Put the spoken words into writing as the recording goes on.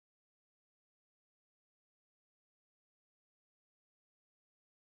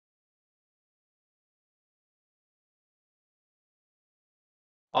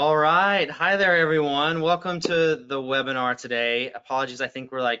All right. Hi there, everyone. Welcome to the webinar today. Apologies, I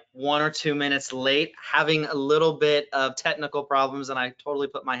think we're like 1 or 2 minutes late, having a little bit of technical problems, and I totally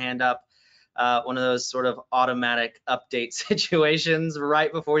put my hand up. One of those sort of automatic update situations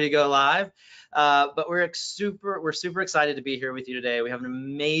right before you go live. But we're super excited to be here with you today. We have an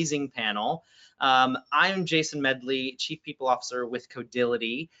amazing panel. I'm Jason Medley, Chief People Officer with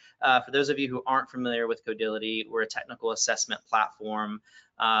Codility. For those of you who aren't familiar with Codility, we're a technical assessment platform.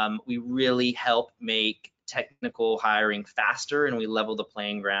 We really help make technical hiring faster, and we level the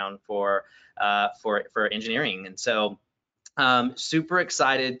playing ground for engineering. And so, super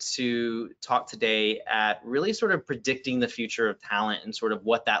excited to talk today at really sort of predicting the future of talent and sort of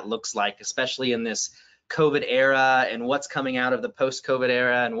what that looks like, especially in this COVID era and what's coming out of the post-COVID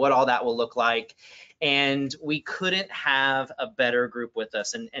era and what all that will look like. And we couldn't have a better group with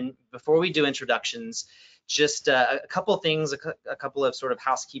us. And before we do introductions, just a couple of things, a couple of sort of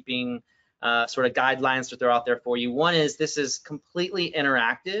housekeeping sort of guidelines to throw out there for you. One is this is completely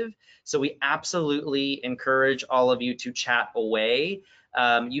interactive, so we absolutely encourage all of you to chat away.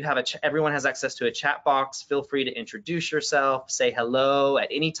 Everyone has access to a chat box. Feel free to introduce yourself, say hello at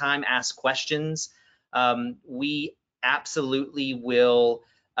any time, ask questions. We absolutely will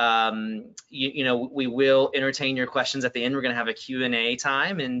we will entertain your questions at the end. We're going to have a Q&A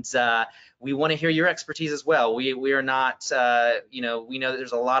time, and we want to hear your expertise as well. We are not, we know that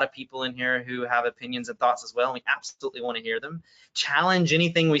there's a lot of people in here who have opinions and thoughts as well, and we absolutely want to hear them. Challenge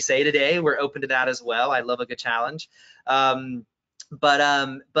anything we say today. We're open to that as well. I love a good challenge. And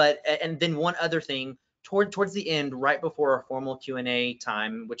then one other thing, towards the end, right before our formal Q&A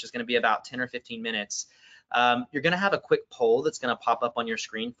time, which is going to be about 10 or 15 minutes, you're going to have a quick poll that's going to pop up on your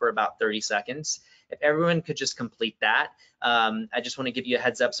screen for about 30 seconds. If everyone could just complete that, I just want to give you a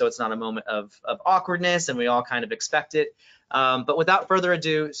heads up so it's not a moment of awkwardness and we all kind of expect it. But without further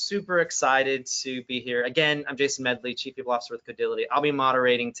ado, super excited to be here. Again, I'm Jason Medley, Chief People Officer with Codility. I'll be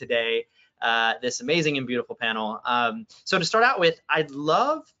moderating today this amazing and beautiful panel. So to start out with, I'd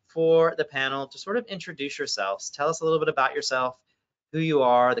love for the panel to sort of introduce yourselves. Tell us a little bit about yourself, who you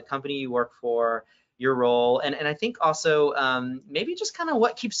are, the company you work for, your role, and I think also maybe just kind of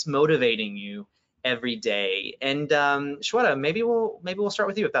what keeps motivating you every day. And Shweta, maybe we'll start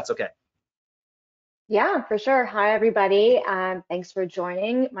with you if that's okay. Yeah, for sure. Hi, everybody. Thanks for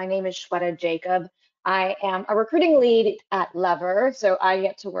joining. My name is Shweta Jacob. I am a recruiting lead at Lever, so I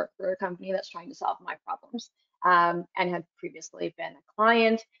get to work for a company that's trying to solve my problems and had previously been a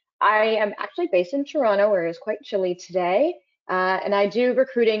client. I am actually based in Toronto, where it's quite chilly today, and I do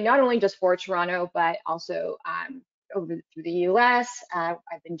recruiting not only just for Toronto, but also over through the US. I've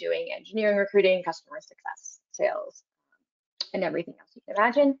been doing engineering recruiting, customer success, sales, and everything else you can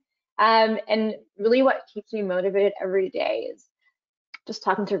imagine. And really what keeps me motivated every day is just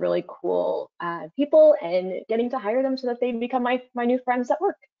talking to really cool people and getting to hire them so that they become my new friends at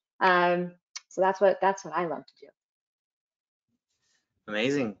work. So that's what I love to do.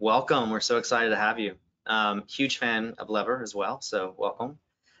 Amazing. Welcome. We're so excited to have you. Huge fan of Lever as well, so welcome.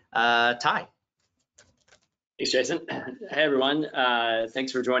 Ty. Thanks, Jason. Hey, everyone.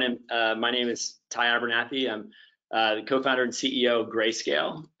 Thanks for joining. My name is Ty Abernathy. I'm the co-founder and CEO of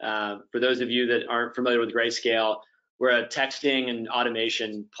Grayscale. For those of you that aren't familiar with Grayscale, we're a texting and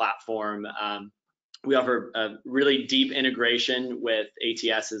automation platform. We offer a really deep integration with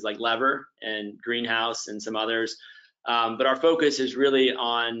ATSs like Lever and Greenhouse and some others. But our focus is really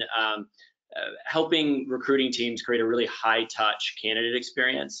on helping recruiting teams create a really high-touch candidate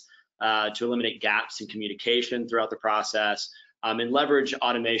experience to eliminate gaps in communication throughout the process, and leverage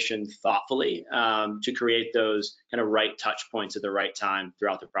automation thoughtfully to create those kind of right touch points at the right time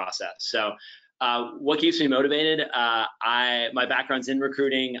throughout the process. So what keeps me motivated? My background's in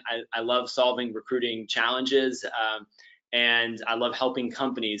recruiting. I love solving recruiting challenges, and I love helping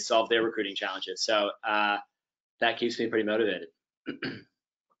companies solve their recruiting challenges. So that keeps me pretty motivated.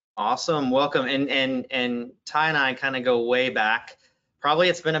 Awesome. Welcome. And Ty and I kind of go way back. Probably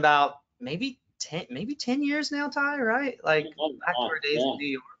it's been about maybe 10 years now, Ty, right? Like back to our days in New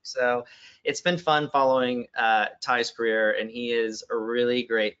York. So it's been fun following Ty's career, and he is a really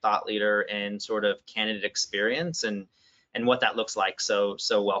great thought leader and sort of candidate experience and what that looks like. So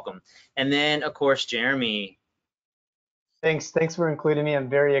welcome. And then of course, Jeremy. Thanks for including me. I'm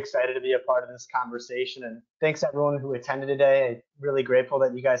very excited to be a part of this conversation, and thanks everyone who attended today. I'm really grateful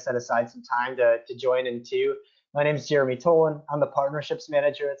that you guys set aside some time to join in too. My name is Jeremy Tolan. I'm the partnerships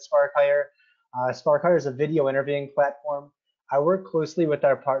manager at SparkHire. SparkHire is a video interviewing platform. I work closely with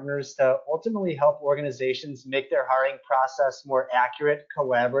our partners to ultimately help organizations make their hiring process more accurate,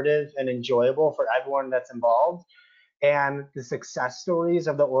 collaborative, and enjoyable for everyone that's involved. and the success stories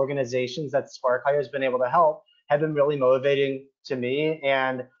of the organizations that SparkHire has been able to help have been really motivating to me.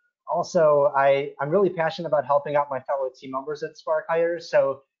 And also, I'm really passionate about helping out my fellow team members at SparkHire.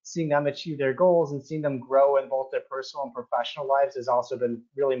 So seeing them achieve their goals and seeing them grow in both their personal and professional lives has also been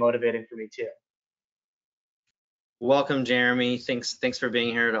really motivating for me too. Welcome, Jeremy. Thanks for being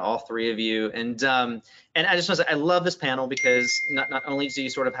here to all three of you. And I just want to say I love this panel because not only do you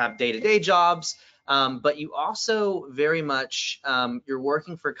sort of have day-to-day jobs, but you also very much you're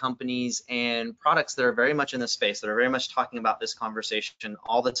working for companies and products that are very much in the space, that are very much talking about this conversation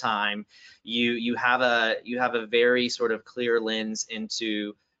all the time. You have a very sort of clear lens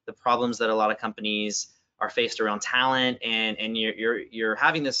into the problems that a lot of companies are faced around talent, and you're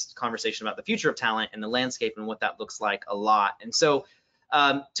having this conversation about the future of talent and the landscape and what that looks like a lot. And so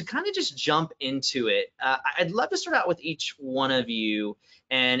to kind of just jump into it, I'd love to start out with each one of you,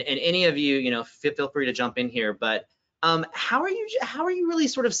 and any of you, feel free to jump in here. But how are you really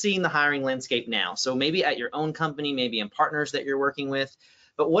sort of seeing the hiring landscape now? So maybe at your own company, maybe in partners that you're working with,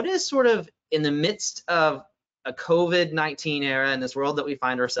 but what is sort of in the midst of a COVID-19 era in this world that we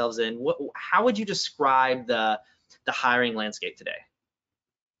find ourselves in, how would you describe the hiring landscape today?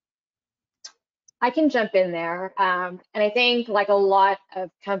 I can jump in there. And I think like a lot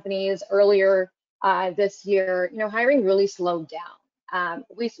of companies earlier this year, hiring really slowed down.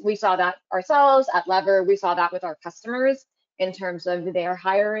 We saw that ourselves at Lever. We saw that with our customers in terms of their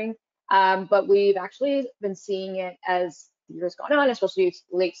hiring. But we've actually been seeing it as the years gone on, especially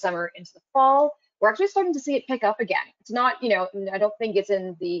late summer into the fall. We're actually starting to see it pick up again. It's not, I don't think it's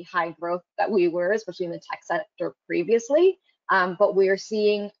in the high growth that we were, especially in the tech sector previously. But we are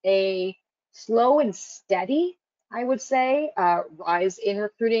seeing a slow and steady, I would say, rise in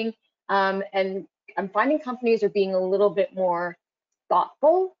recruiting. And I'm finding companies are being a little bit more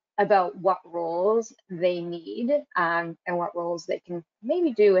thoughtful about what roles they need and what roles they can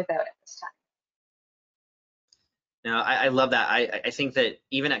maybe do without at this time. No, I love that. I think that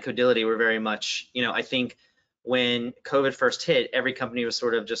even at Codility, we're very much, I think when COVID first hit, every company was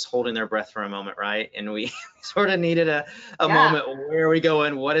sort of just holding their breath for a moment, right? And we sort of needed a moment. Where are we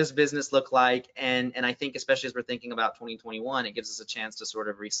going? What does business look like? And I think especially as we're thinking about 2021, it gives us a chance to sort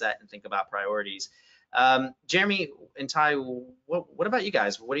of reset and think about priorities. Jeremy and Ty, what about you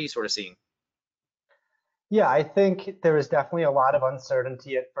guys? What are you sort of seeing? Yeah, I think there was definitely a lot of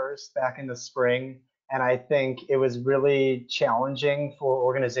uncertainty at first back in the spring. And I think it was really challenging for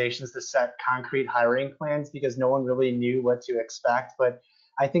organizations to set concrete hiring plans because no one really knew what to expect. But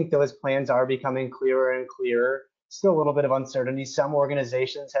I think those plans are becoming clearer and clearer. Still a little bit of uncertainty. Some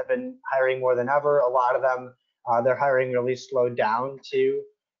organizations have been hiring more than ever. A lot of them, their hiring really slowed down too.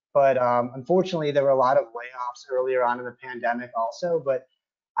 But unfortunately, there were a lot of layoffs earlier on in the pandemic also. But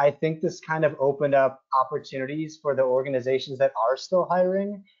I think this kind of opened up opportunities for the organizations that are still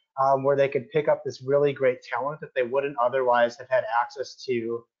hiring, where they could pick up this really great talent that they wouldn't otherwise have had access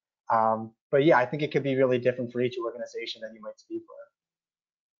to. But yeah, I think it could be really different for each organization that you might speak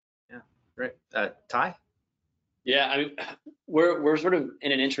for. Yeah, great. Ty? Yeah, I mean, we're sort of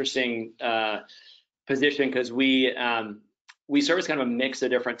in an interesting position because we service kind of a mix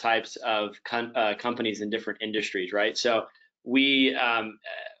of different types of companies in different industries, right? So we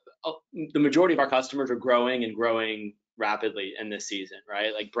the majority of our customers are growing and growing rapidly in this season,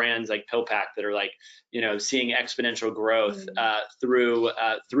 right? Like brands like PillPack that are like, seeing exponential growth through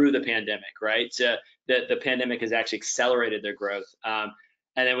the pandemic, right? So the pandemic has actually accelerated their growth. And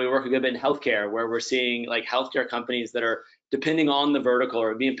then we work a good bit in healthcare, where we're seeing like healthcare companies that are, depending on the vertical,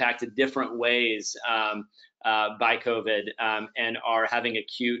 or being impacted different ways by COVID, and are having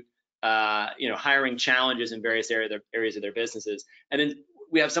acute hiring challenges in various areas of their businesses. And then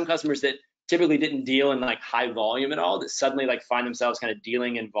we have some customers that typically didn't deal in like high volume at all, that suddenly like find themselves kind of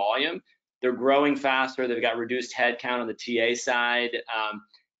dealing in volume. They're growing faster. They've got reduced headcount on the TA side,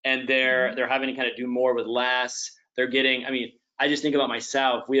 and they're having to kind of do more with less. They're getting, I mean, I just think about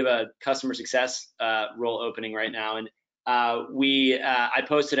myself. We have a customer success role opening right now, and I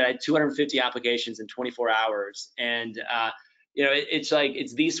posted I had 250 applications in 24 hours, and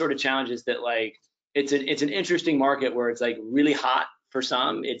it's these sort of challenges that like it's an interesting market where it's like really hot for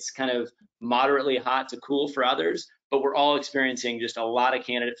some, it's kind of moderately hot to cool for others, but we're all experiencing just a lot of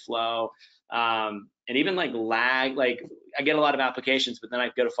candidate flow, and even like lag. Like I get a lot of applications, but then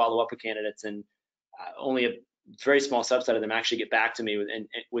I go to follow up with candidates, and only a very small subset of them actually get back to me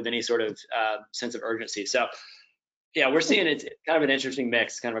with any sort of sense of urgency. So yeah, we're seeing it's kind of an interesting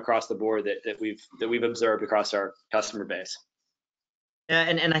mix kind of across the board that we've observed across our customer base. Yeah,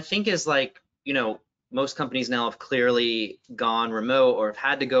 and I think is like, most companies now have clearly gone remote or have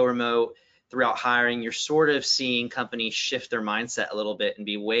had to go remote. throughout hiring, you're sort of seeing companies shift their mindset a little bit and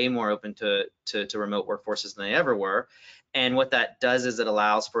be way more open to remote workforces than they ever were. And what that does is it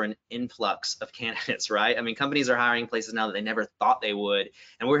allows for an influx of candidates, right? I mean, companies are hiring places now that they never thought they would.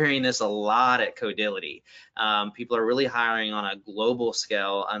 And we're hearing this a lot at Codility. People are really hiring on a global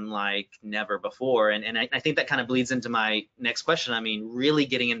scale, unlike never before. And I think that kind of bleeds into my next question. I mean, really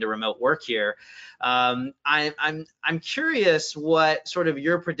getting into remote work here. I'm curious what sort of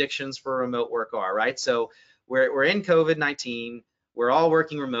your predictions for remote work are, right? So we're in COVID-19. We're all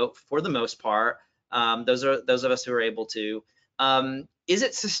working remote for the most part. Those of us who are able to. Is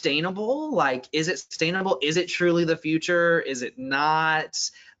it sustainable? Like, is it sustainable? Is it truly the future? Is it not?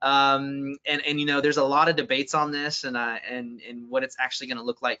 And you know, there's a lot of debates on this and what it's actually going to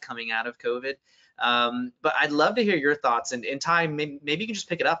look like coming out of COVID. But I'd love to hear your thoughts. And Ty, maybe you can just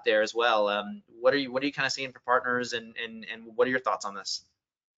pick it up there as well. What are you kind of seeing for partners, and what are your thoughts on this?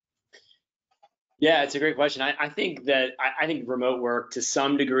 Yeah, it's a great question. I think that I think remote work to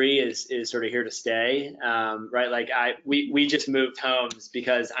some degree is sort of here to stay, right? Like we just moved homes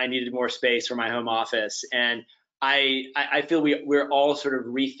because I needed more space for my home office, and I feel we're all sort of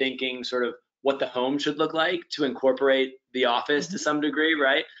rethinking sort of what the home should look like to incorporate the office to some degree,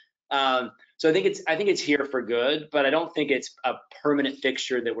 right? So I think it's here for good, but I don't think it's a permanent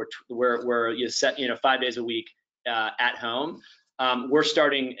fixture that we're you set 5 days a week at home. We're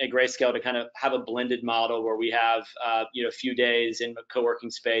starting at Grayscale to kind of have a blended model where we have a few days in a co-working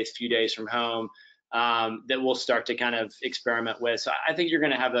space, few days from home, that we'll start to kind of experiment with. So I think you're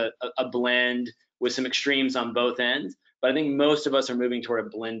going to have a blend with some extremes on both ends, but I think most of us are moving toward a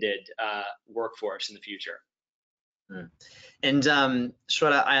blended workforce in the future. And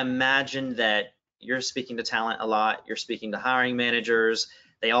Shweta, I imagine that you're speaking to talent a lot. You're speaking to hiring managers.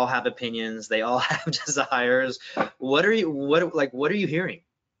 They all have opinions. They all have desires. What are you hearing?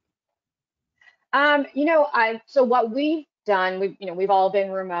 So what we've done, we've all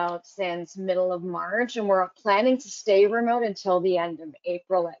been remote since middle of March, and we're planning to stay remote until the end of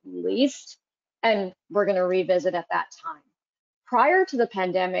April at least, and we're going to revisit at that time. Prior to the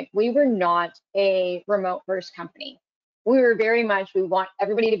pandemic, we were not a remote first company. We were very much, we want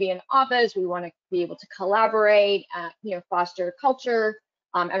everybody to be in office. We want to be able to collaborate, foster culture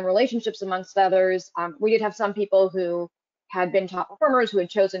and relationships amongst others. We did have some people who had been top performers who had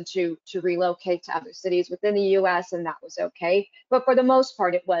chosen to relocate to other cities within the US, and that was okay. But for the most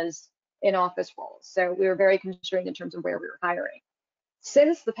part, it was in office roles. So we were very constrained in terms of where we were hiring.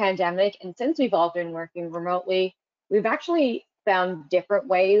 Since the pandemic, and since we've all been working remotely, we've actually found different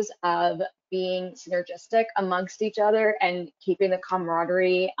ways of being synergistic amongst each other and keeping the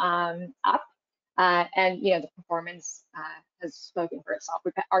camaraderie up. And the performance has spoken for itself.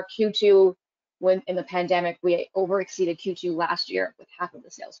 Our Q2, when in the pandemic, we over exceeded Q2 last year with half of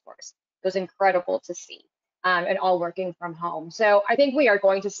the sales force. It was incredible to see, and all working from home. So I think we are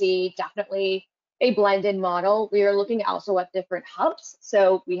going to see definitely a blended model. We are looking also at different hubs.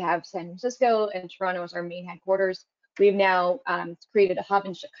 So we have San Francisco and Toronto as our main headquarters. We've now created a hub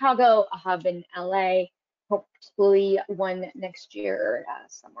in Chicago, a hub in LA, hopefully one next year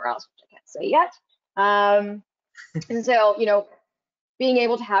somewhere else, which I can't say yet. And so, being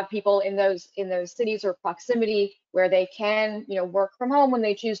able to have people in those cities or proximity where they can, work from home when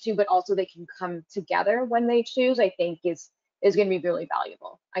they choose to, but also they can come together when they choose, I think is going to be really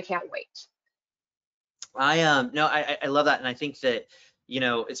valuable. I can't wait. I love that, and I think that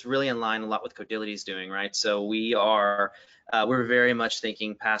it's really in line a lot with Codility is doing, right? So we're very much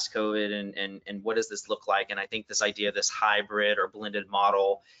thinking past COVID and what does this look like? And I think this idea of this hybrid or blended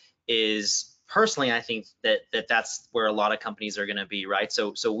model is, personally, I think that's where a lot of companies are going to be, right?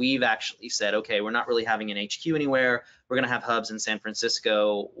 So we've actually said, okay, we're not really having an HQ anywhere. We're going to have hubs in San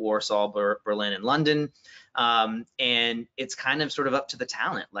Francisco, Warsaw, Berlin, and London. And it's kind of sort of up to the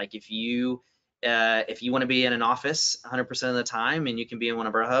talent. Like if you want to be in an office 100% of the time and you can be in one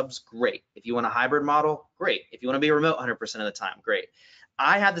of our hubs, great. If you want a hybrid model, great. If you want to be remote 100% of the time, great.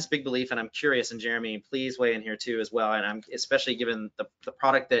 I have this big belief, and I'm curious, and Jeremy, please weigh in here too as well. And I'm especially given the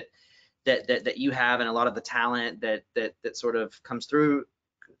product that you have and a lot of the talent that sort of comes through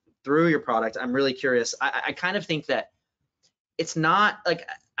your product. I'm really curious. I kind of think that it's not like,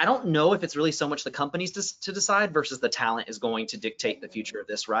 I don't know if it's really so much the companies to decide versus the talent is going to dictate the future of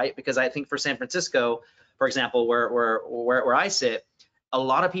this, right? Because I think for San Francisco, for example, where I sit, a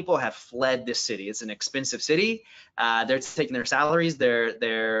lot of people have fled this city. It's an expensive city. They're taking their salaries.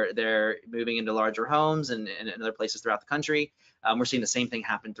 They're moving into larger homes and other places throughout the country. We're seeing the same thing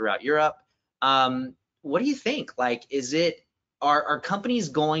happen throughout Europe. What do you think? Like, is it are companies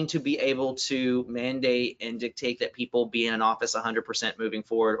going to be able to mandate and dictate that people be in an office 100% moving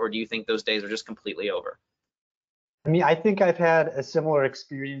forward, or do you think those days are just completely over? I mean, I think I've had a similar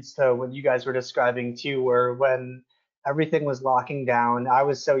experience to what you guys were describing too, where when everything was locking down, I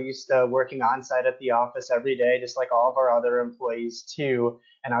was so used to working on site at the office every day, just like all of our other employees too.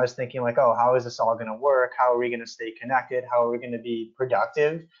 And I was thinking like, oh, how is this all going to work? How are we going to stay connected? How are we going to be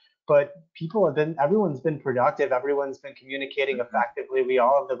productive? But everyone's been productive. Everyone's been communicating effectively. We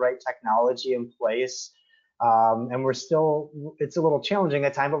all have the right technology in place. And it's a little challenging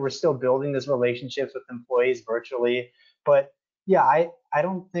at times, but we're still building these relationships with employees virtually. But yeah, I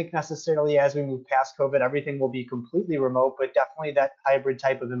don't think necessarily as we move past COVID, everything will be completely remote, but definitely that hybrid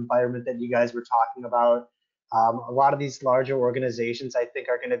type of environment that you guys were talking about. A lot of these larger organizations, I think,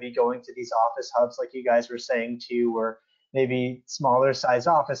 are going to be going to these office hubs, like you guys were saying too, or maybe smaller size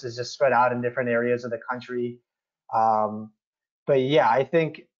offices just spread out in different areas of the country. Um, but yeah, I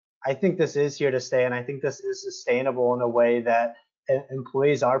think this is here to stay, and I think this is sustainable in a way that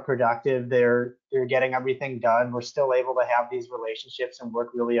employees are productive. They're getting everything done. We're still able to have these relationships and work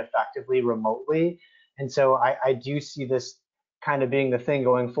really effectively remotely. And so I do see this kind of being the thing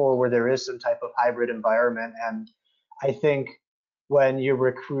going forward, where there is some type of hybrid environment. And I think when you're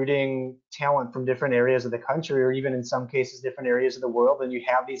recruiting talent from different areas of the country, or even in some cases different areas of the world, and you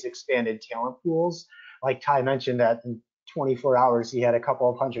have these expanded talent pools, like Ty mentioned that in 24 hours he had a couple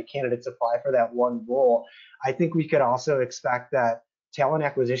of hundred candidates apply for that one role. I think we could also expect that talent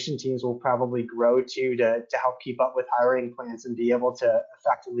acquisition teams will probably grow to help keep up with hiring plans and be able to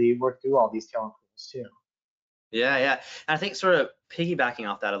effectively work through all these talent pools too. Yeah, yeah. And I think sort of piggybacking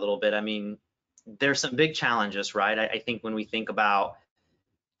off that a little bit, I mean, there's some big challenges, right? I think when we think about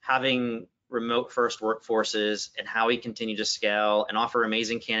having remote first workforces and how we continue to scale and offer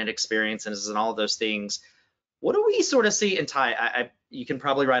amazing candidate experiences and all of those things, what do we sort of see? And Ty, you can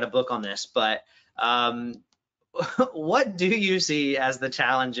probably write a book on this, but what do you see as the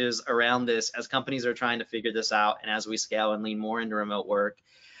challenges around this as companies are trying to figure this out and as we scale and lean more into remote work?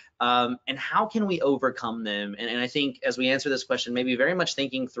 And how can we overcome them? And I think as we answer this question, maybe very much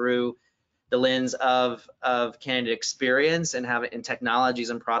thinking through the lens of candidate experience and having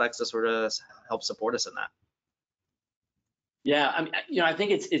technologies and products to sort of help support us in that. Yeah, I mean, I think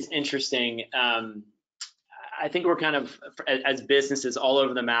it's interesting. I think we're kind of, as businesses, all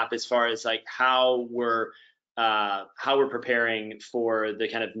over the map as far as like how we're preparing for the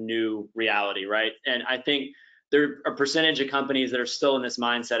kind of new reality, right? And I think there are a percentage of companies that are still in this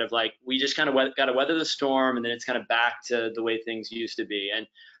mindset of like, we just kind of got to weather the storm, and then it's kind of back to the way things used to be. And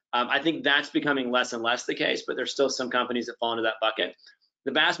I think that's becoming less and less the case, but there's still some companies that fall into that bucket.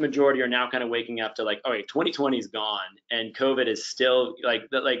 The vast majority are now kind of waking up to like, oh wait, 2020 is gone, and COVID is still like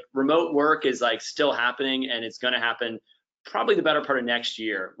remote work is like still happening, and it's going to happen probably the better part of next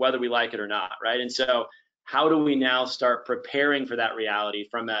year, whether we like it or not, right? And so how do we now start preparing for that reality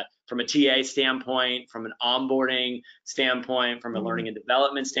from a TA standpoint, from an onboarding standpoint, from a learning and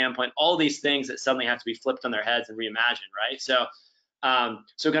development standpoint, all these things that suddenly have to be flipped on their heads and reimagined, right? So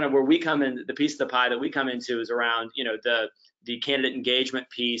so kind of where we come in, the piece of the pie that we come into is around, the candidate engagement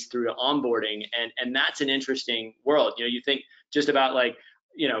piece through to onboarding, and that's an interesting world. You think just about like,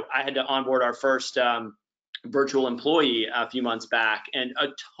 I had to onboard our first virtual employee a few months back, and a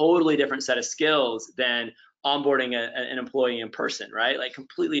totally different set of skills than onboarding an employee in person, right? Like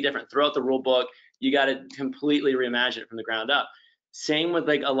completely different. Throughout the rule book, you got to completely reimagine it from the ground up. Same with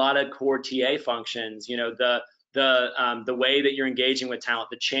like a lot of core TA functions, the way that you're engaging with talent,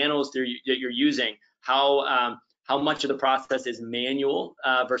 the channels that you're using, how much of the process is manual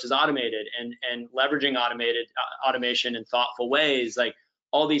versus automated, and leveraging automation in thoughtful ways, like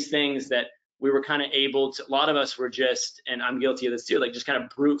all these things that we were kind of able to, a lot of us were just, and I'm guilty of this too, like just kind of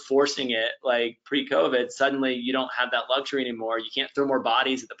brute forcing it like pre-COVID. Suddenly you don't have that luxury anymore. You can't throw more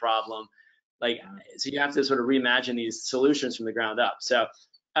bodies at the problem. So you have to sort of reimagine these solutions from the ground up. So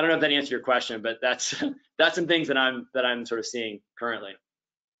I don't know if that answered your question, but that's some things that I'm sort of seeing currently.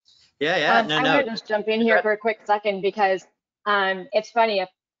 Yeah, I want to just jump in here for a quick second, because it's funny. A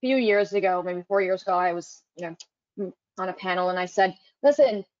few years ago, maybe 4 years ago, I was on a panel, and I said,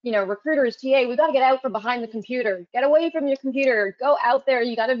 listen, recruiters, TA, we got to get out from behind the computer, get away from your computer, go out there.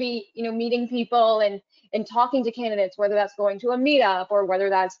 You got to be meeting people and talking to candidates, whether that's going to a meetup or whether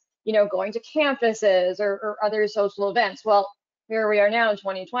that's going to campuses or other social events. Well, here we are now in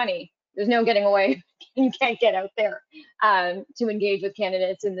 2020. There's no getting away. You can't get out there to engage with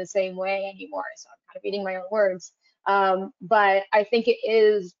candidates in the same way anymore. So I'm kind of eating my own words. But I think it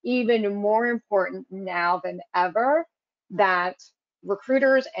is even more important now than ever that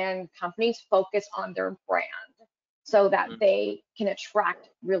recruiters and companies focus on their brand. so that they can attract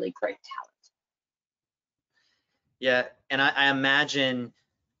really great talent. Yeah, and I imagine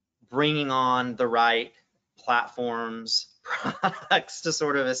bringing on the right platforms, products to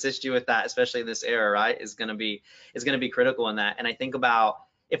sort of assist you with that, especially in this era, right, is going to be critical in that. And I think about,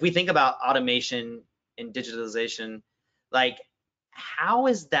 if we think about automation and digitalization, like how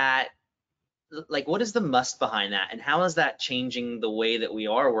is that, like what is the must behind that, and how is that changing the way that we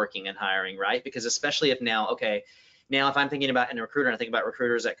are working and hiring, right? Because especially if now, okay, now if I'm thinking about a recruiter, and I think about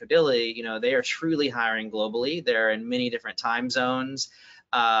recruiters at Codility, you know, they are truly hiring globally. They're in many different time zones.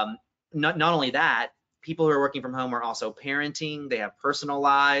 Not only that, people who are working from home are also parenting. They have personal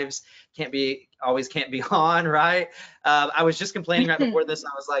lives, can't be on, right? I was just complaining right before this. I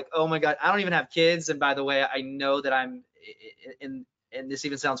was like, oh my God, I don't even have kids. And by the way, I know that I'm in, and this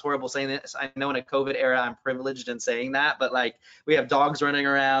even sounds horrible saying this, I know in a COVID era, I'm privileged in saying that, but like we have dogs running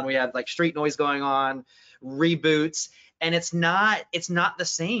around, we have like street noise going on, reboots, and it's not the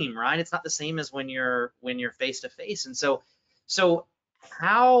same, right? It's not the same as when you're face to face. And so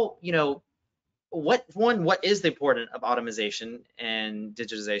how, you know, what is the importance of automation and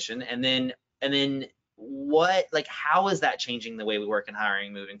digitization, and then what, like how is that changing the way we work in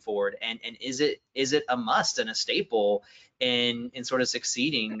hiring moving forward, and is it a must and a staple in sort of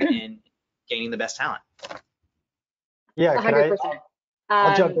succeeding in gaining the best talent? Yeah, can 100%.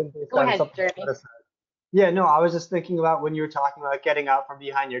 I'll jump in based Go on ahead, something Jeremy. Shweta said. Yeah, no, I was just thinking about when you were talking about getting out from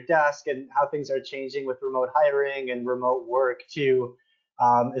behind your desk and how things are changing with remote hiring and remote work too.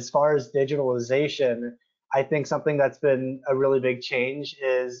 As far as digitalization, I think something that's been a really big change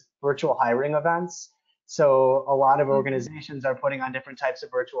is virtual hiring events. So a lot of organizations are putting on different types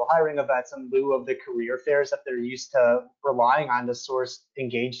of virtual hiring events in lieu of the career fairs that they're used to relying on to source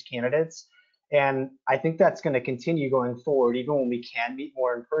engaged candidates. And I think that's going to continue going forward, even when we can meet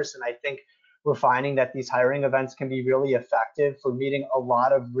more in person. I think we're finding that these hiring events can be really effective for meeting a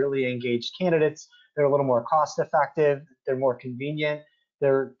lot of really engaged candidates. They're a little more cost effective, they're more convenient,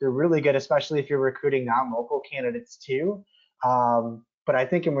 they're really good, especially if you're recruiting non-local candidates too. But I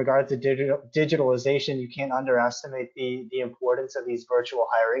think in regards to digitalization, you can't underestimate the importance of these virtual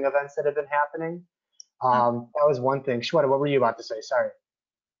hiring events that have been happening. That was one thing. Shweta, what were you about to say? Sorry.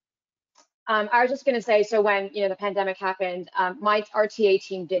 I was just going to say, so when the pandemic happened, my RTA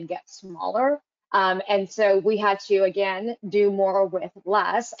team did get smaller, and so we had to again do more with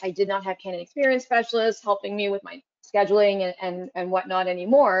less. I did not have candidate experience specialists helping me with my scheduling and whatnot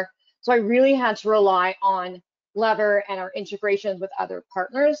anymore. So I really had to rely on Lever and our integrations with other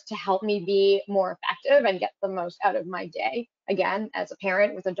partners to help me be more effective and get the most out of my day. Again, as a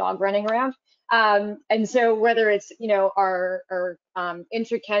parent with a dog running around, and so whether it's our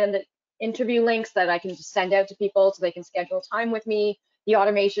inter-candidate interview links that I can just send out to people so they can schedule time with me, the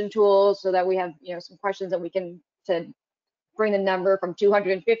automation tools so that we have some questions that we can to bring the number from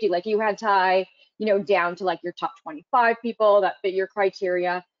 250 like you had, Ty, down to like your top 25 people that fit your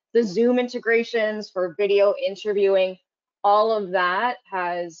criteria, the Zoom integrations for video interviewing. All of that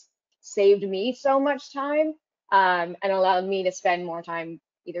has saved me so much time and allowed me to spend more time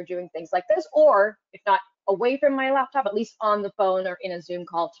either doing things like this, or if not away from my laptop, at least on the phone or in a Zoom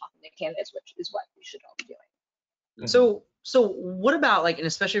call talking to candidates, which is what we should all be doing. So what about, like, and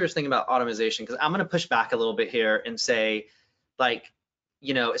especially if you're thinking about automation, because I'm going to push back a little bit here and say, like,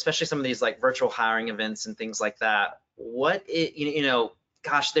 especially some of these like virtual hiring events and things like that,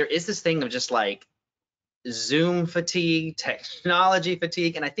 gosh, there is this thing of just like Zoom fatigue, technology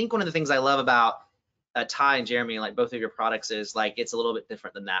fatigue. And I think one of the things I love about Ty and Jeremy, like both of your products, is like it's a little bit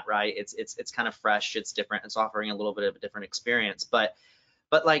different than that, right? It's kind of fresh, it's different, it's offering a little bit of a different experience. But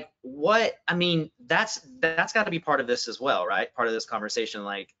like what, I mean, that's got to be part of this as well, right? Part of this conversation,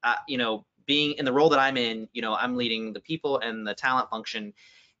 like being in the role that I'm in, I'm leading the people and the talent function,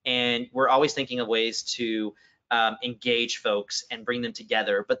 and we're always thinking of ways to engage folks and bring them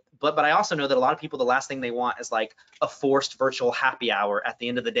together. But I also know that a lot of people, the last thing they want is like a forced virtual happy hour at the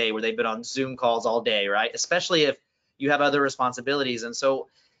end of the day where they've been on Zoom calls all day, right? Especially if you have other responsibilities. And so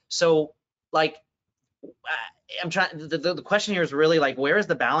like I'm trying, the question here is really like, where is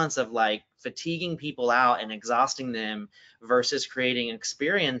the balance of like fatiguing people out and exhausting them versus creating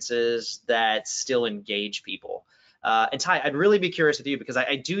experiences that still engage people? And Ty, I'd really be curious with you, because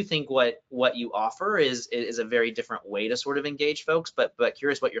I do think what you offer is a very different way to sort of engage folks, but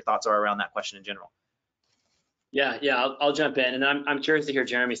curious what your thoughts are around that question in general. Yeah, I'll jump in, and I'm curious to hear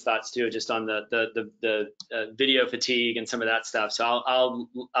Jeremy's thoughts too, just on the video fatigue and some of that stuff. So I'll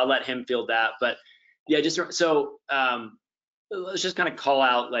let him field that. But yeah, just so let's just kind of call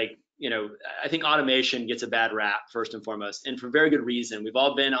out, like, I think automation gets a bad rap first and foremost, and for very good reason. We've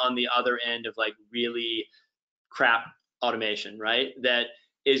all been on the other end of like really crap automation, right? That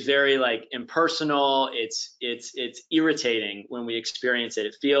is very like impersonal. It's irritating when we experience it.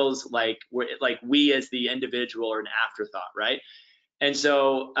 It feels like we as the individual are an afterthought, right? And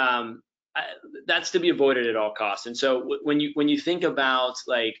so that's to be avoided at all costs. And so when you think about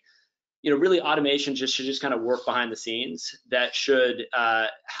like, really automation should just kind of work behind the scenes that should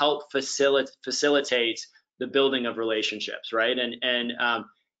help facilitate the building of relationships, right?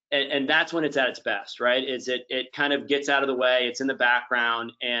 And that's when it's at its best, right? Is it kind of gets out of the way, it's in the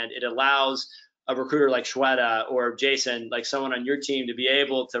background, and it allows a recruiter like Shweta or Jason, like someone on your team, to be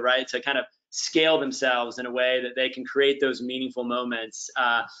able to kind of scale themselves in a way that they can create those meaningful moments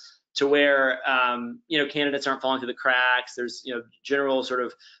to where candidates aren't falling through the cracks. There's general sort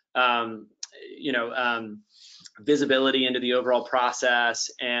of visibility into the overall process,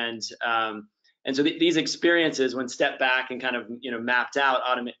 and so these experiences, when stepped back and kind of mapped out,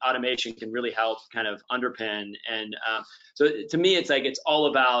 automation can really help kind of underpin. And so to me, it's like it's all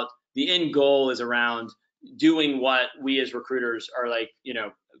about the end goal is around doing what we as recruiters are like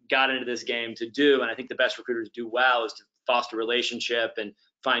got into this game to do. And I think the best recruiters do well is to foster relationship and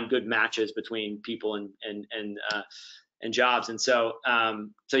find good matches between people and jobs. And so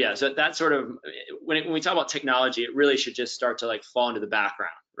so that's sort of when we talk about technology, it really should just start to like fall into the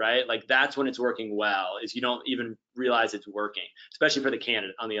background, right? Like that's when it's working well, is you don't even realize it's working, especially for the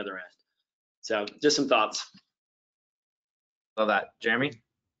candidate on the other end. So just some thoughts. Love that. Jeremy?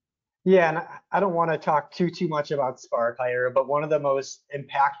 Yeah, and I don't want to talk too much about SparkHire, but one of the most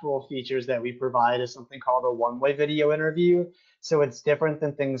impactful features that we provide is something called a one-way video interview. So it's different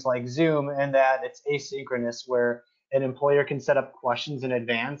than things like Zoom in that it's asynchronous, where an employer can set up questions in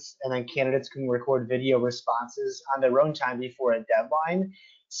advance, and then candidates can record video responses on their own time before a deadline.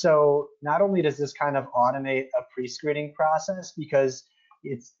 So not only does this kind of automate a pre-screening process, because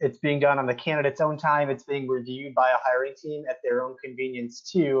it's being done on the candidate's own time, it's being reviewed by a hiring team at their own convenience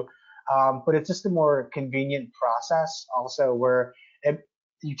too, but it's just a more convenient process also, where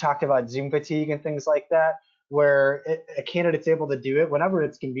you talked about Zoom fatigue and things like that, where a candidate's able to do it whenever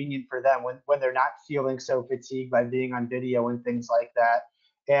it's convenient for them, when they're not feeling so fatigued by being on video and things like that.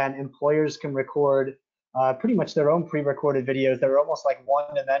 And employers can record pretty much their own pre-recorded videos. They're almost like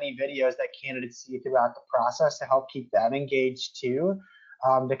one-to-many videos that candidates see throughout the process to help keep them engaged too,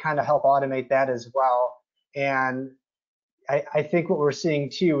 to kind of help automate that as well. And I think what we're seeing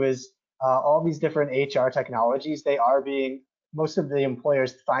too is all these different HR technologies, most of the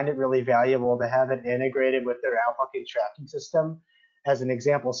employers find it really valuable to have it integrated with their applicant tracking system. As an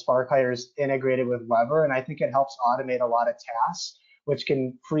example, SparkHire is integrated with Lever, and I think it helps automate a lot of tasks, which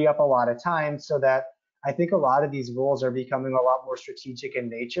can free up a lot of time, so that I think a lot of these roles are becoming a lot more strategic in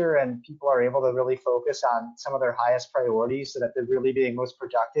nature, and people are able to really focus on some of their highest priorities so that they're really being most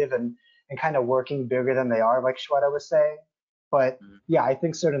productive and kind of working bigger than they are, like Shweta was saying. But yeah, I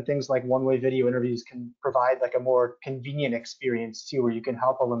think certain things like one-way video interviews can provide like a more convenient experience too, where you can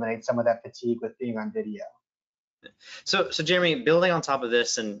help eliminate some of that fatigue with being on video. So Jeremy, building on top of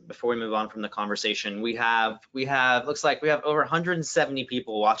this, and before we move on from the conversation, we have looks like we have over 170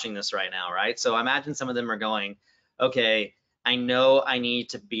 people watching this right now, right? So I imagine some of them are going, okay, I know I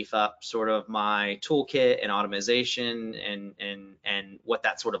need to beef up sort of my toolkit and automation and what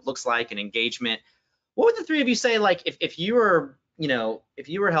that sort of looks like and engagement. What would the three of you say, like, if you were, if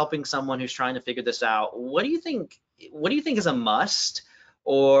you were helping someone who's trying to figure this out, what do you think is a must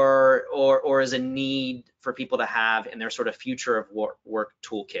or is a need for people to have in their sort of future of work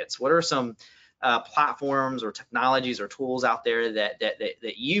toolkits? What are some platforms or technologies or tools out there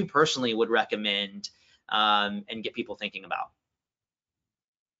that you personally would recommend and get people thinking about?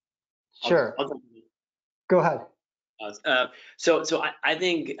 Sure. Go ahead. So I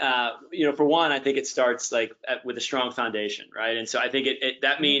think for one, I think it starts like with a strong foundation, right? And so I think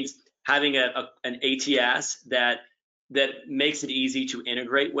that means having an ATS that makes it easy to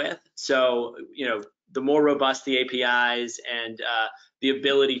integrate with. So the more robust the APIs and the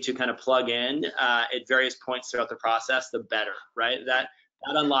ability to kind of plug in at various points throughout the process, the better, right? That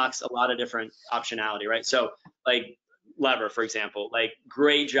unlocks a lot of different optionality, right? So like Lever, for example, like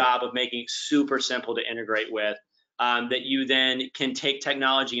great job of making it super simple to integrate with. That you then can take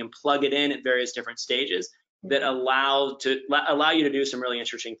technology and plug it in at various different stages that allow you to do some really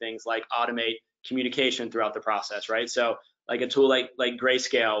interesting things, like automate communication throughout the process, right? So like a tool like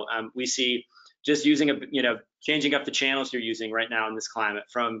Grayscale, we see just using changing up the channels you're using right now in this climate,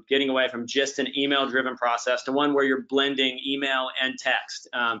 from getting away from just an email-driven process to one where you're blending email and text.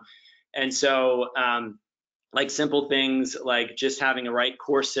 And so like simple things like just having a right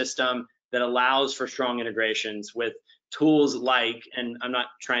core system that allows for strong integrations with tools like, and I'm not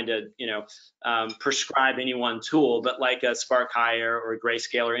trying to, prescribe any one tool, but like a SparkHire or a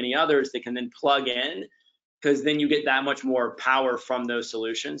Grayscale or any others that can then plug in, because then you get that much more power from those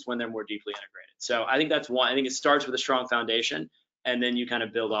solutions when they're more deeply integrated. So I think that's one. I think it starts with a strong foundation, and then you kind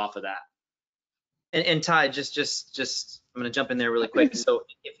of build off of that. And Ty, just I'm going to jump in there really quick. So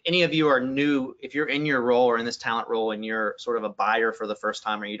if any of you are new, if you're in your role or in this talent role and you're sort of a buyer for the first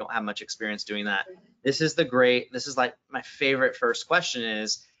time or you don't have much experience doing that, this is like my favorite first question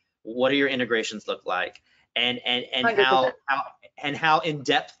is, what do your integrations look like? And how in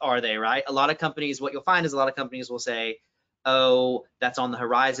depth are they, right? A lot of companies, what you'll find is a lot of companies will say, oh, that's on the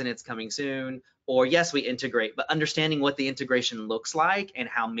horizon, it's coming soon. Or yes, we integrate, but understanding what the integration looks like and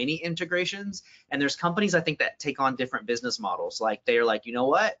how many integrations. And there's companies, I think, that take on different business models. Like they're like, you know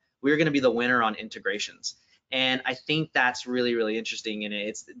what, we're going to be the winner on integrations. And I think that's really, really interesting. And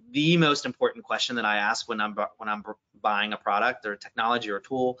it's the most important question that I ask when I'm buying a product or technology or a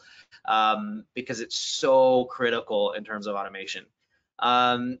tool, because it's so critical in terms of automation.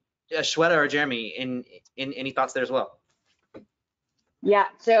 Shweta or Jeremy, in any thoughts there as well? Yeah,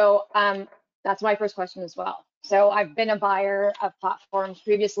 so that's my first question as well. So I've been a buyer of platforms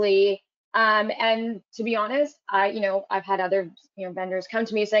previously, and to be honest, I've had other vendors come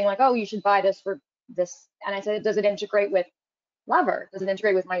to me saying like, oh, you should buy this for this, and I said, does it integrate with Lever? Does it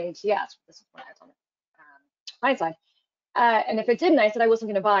integrate with my ATS? This is when I was on the client side, and if it didn't, I said I wasn't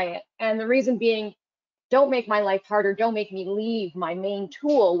going to buy it, and the reason being, don't make my life harder. Don't make me leave my main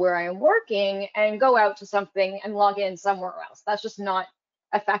tool where I am working and go out to something and log in somewhere else. That's just not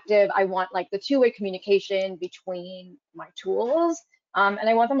effective. I want like the two-way communication between my tools, and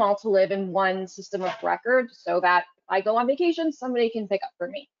I want them all to live in one system of record so that if I go on vacation, somebody can pick up for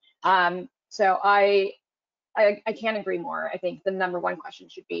me. So I can't agree more. I think the number one question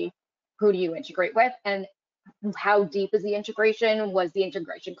should be, who do you integrate with, and how deep is the integration? Was the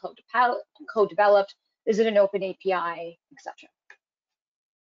integration code developed? Is it an open API, etc.?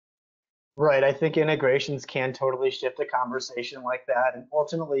 Right. I think integrations can totally shift the conversation like that. And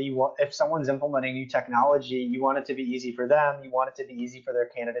ultimately, if someone's implementing new technology, you want it to be easy for them. You want it to be easy for their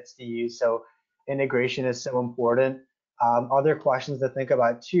candidates to use. So integration is so important. Other questions to think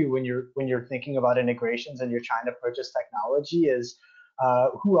about too when you're thinking about integrations and you're trying to purchase technology is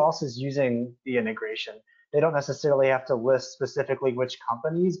who else is using the integration. They don't necessarily have to list specifically which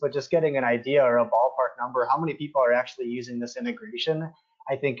companies, but just getting an idea or a ballpark number, how many people are actually using this integration,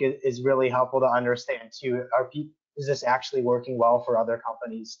 I think is really helpful to understand too. Is this actually working well for other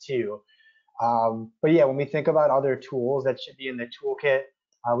companies too? But yeah, when we think about other tools that should be in the toolkit,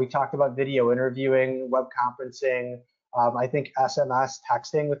 we talked about video interviewing, web conferencing. I think SMS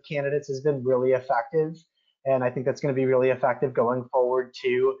texting with candidates has been really effective, and I think that's going to be really effective going forward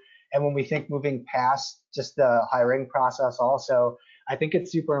too. And when we think moving past just the hiring process also, I think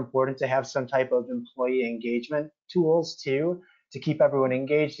it's super important to have some type of employee engagement tools too, to keep everyone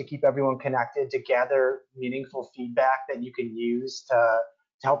engaged, to keep everyone connected, to gather meaningful feedback that you can use to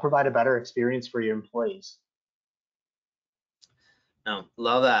help provide a better experience for your employees. No,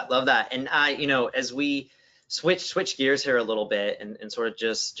 love that. And as we switch gears here a little bit and sort of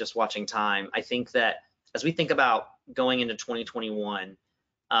just watching time, I think that as we think about going into 2021,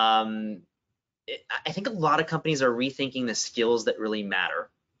 I think a lot of companies are rethinking the skills that really matter,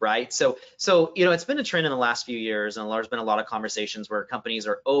 right? So it's been a trend in the last few years, and there's been a lot of conversations where companies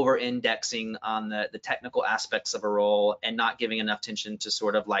are over-indexing on the technical aspects of a role and not giving enough attention to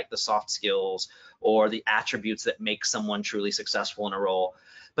sort of like the soft skills or the attributes that make someone truly successful in a role.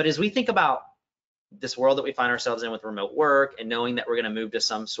 But as we think about this world that we find ourselves in with remote work and knowing that we're going to move to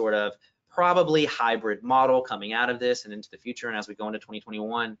some sort of probably hybrid model coming out of this and into the future, and as we go into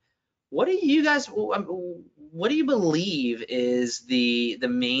 2021, what do you believe is the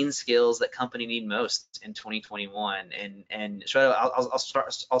main skills that company need most in 2021? And Shweta,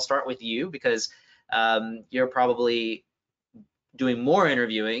 I'll start with you, because you're probably doing more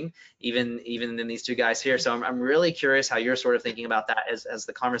interviewing even than these two guys here. So I'm really curious how you're sort of thinking about that as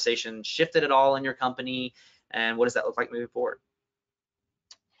the conversation shifted at all in your company, and what does that look like moving forward?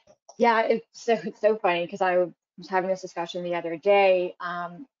 Yeah, it's so funny because I was having this discussion the other day.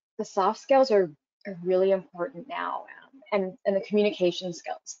 The soft skills are really important now, and the communication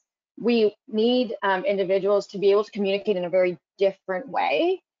skills. We need individuals to be able to communicate in a very different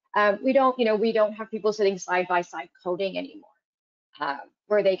way. We don't have people sitting side by side coding anymore,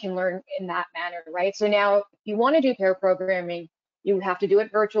 where they can learn in that manner, right? So now, if you want to do pair programming, you have to do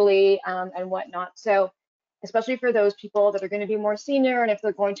it virtually and whatnot. So especially for those people that are going to be more senior, and if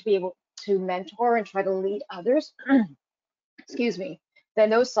they're going to be able to mentor and try to lead others, excuse me, then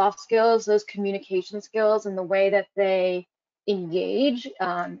those soft skills, those communication skills, and the way that they engage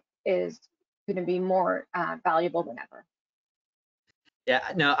is going to be more valuable than ever. Yeah,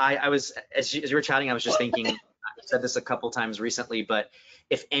 no, I was, as you were chatting, I was just thinking, I've said this a couple times recently, but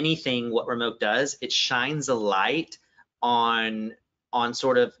if anything, what remote does, it shines a light on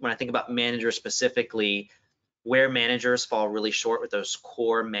sort of, when I think about managers specifically, where managers fall really short with those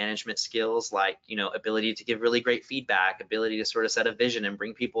core management skills, like, you know, ability to give really great feedback, ability to sort of set a vision and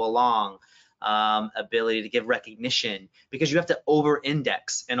bring people along, ability to give recognition, because you have to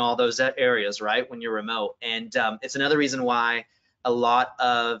over-index in all those areas, right, when you're remote. And it's another reason why a lot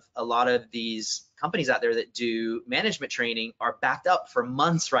of these companies out there that do management training are backed up for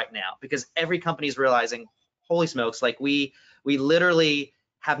months right now, because every company is realizing, holy smokes, like we literally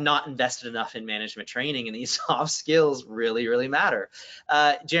have not invested enough in management training, and these soft skills really, really matter.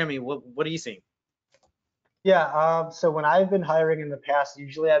 Jeremy, what are you seeing? Yeah, so when I've been hiring in the past,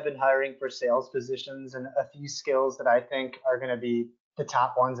 usually I've been hiring for sales positions, and a few skills that I think are going to be the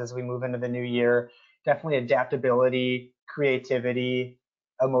top ones as we move into the new year. Definitely adaptability, creativity,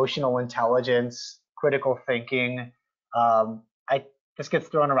 emotional intelligence, critical thinking. This gets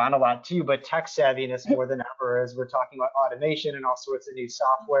thrown around a lot too, but tech savviness more than ever, as we're talking about automation and all sorts of new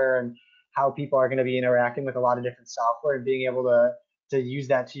software and how people are going to be interacting with a lot of different software, and being able to use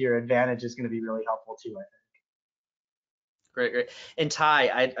that to your advantage is going to be really helpful too, I think. Great. And Ty,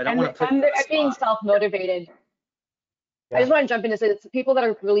 I don't want to put and you on the being spot. self-motivated. Yeah. I just want to jump in to say that people that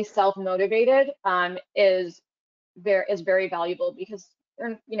are really self-motivated is very valuable, because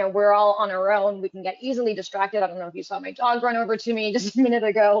we're all on our own. We can get easily distracted. I don't know if you saw my dog run over to me just a minute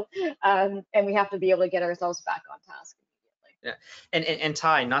ago, and we have to be able to get ourselves back on task immediately. Yeah, and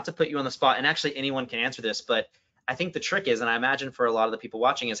Ty, not to put you on the spot, and actually anyone can answer this, but I think the trick is, and I imagine for a lot of the people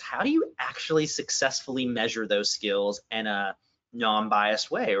watching, is how do you actually successfully measure those skills in a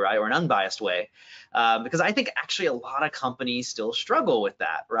non-biased way, right, or an unbiased way? Because I think actually a lot of companies still struggle with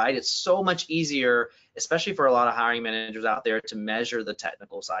that, right? It's so much easier, especially for a lot of hiring managers out there, to measure the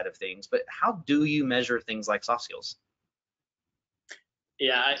technical side of things. But how do you measure things like soft skills?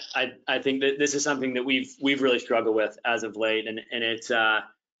 Yeah, I think that this is something that we've really struggled with as of late, and it's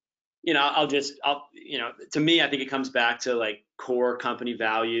to me, I think it comes back to like core company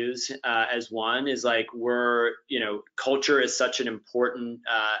values. As one is like, culture is such an important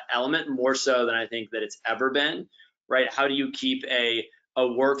element, more so than I think that it's ever been, right? How do you keep a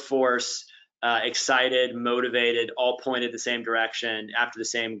workforce excited, motivated, all pointed the same direction after the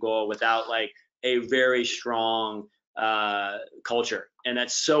same goal, without like a very strong culture? And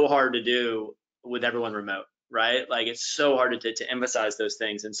that's so hard to do with everyone remote, right? Like it's so hard to emphasize those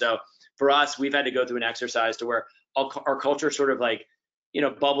things. And so for us, we've had to go through an exercise to where our culture sort of like,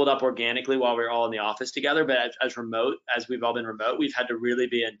 bubbled up organically while we were all in the office together. But as we've all been remote, we've had to really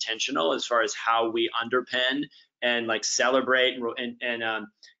be intentional as far as how we underpin and like celebrate and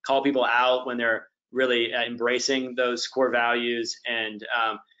call people out when they're really embracing those core values. And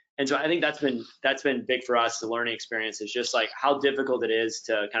so I think that's been big for us. The learning experience is just like how difficult it is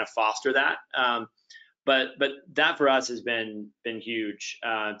to kind of foster that. But that for us has been huge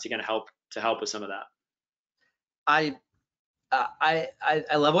to kind of help with some of that. I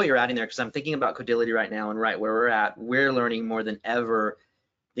love what you're adding there, because I'm thinking about Codility right now, and right where we're at, we're learning more than ever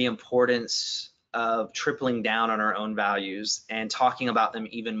the importance of tripling down on our own values and talking about them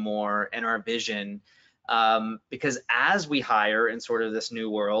even more, and our vision. Because as we hire in sort of this new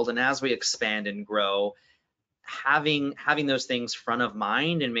world, and as we expand and grow, having those things front of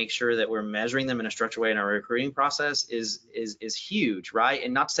mind and make sure that we're measuring them in a structured way in our recruiting process is huge, right?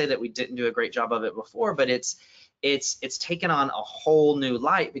 And not to say that we didn't do a great job of it before, but it's taken on a whole new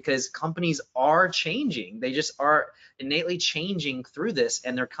light, because companies are changing. They just are innately changing through this,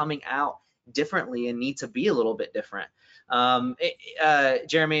 and they're coming out differently and need to be a little bit different.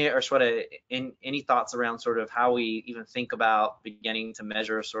 Jeremy or Shweta, any thoughts around sort of how we even think about beginning to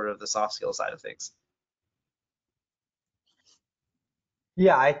measure sort of the soft skill side of things?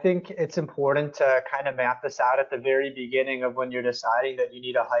 Yeah, I think it's important to kind of map this out at the very beginning of when you're deciding that you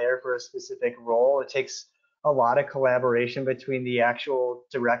need a hire for a specific role. It takes a lot of collaboration between the actual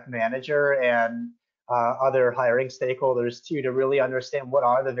direct manager and other hiring stakeholders too, to really understand what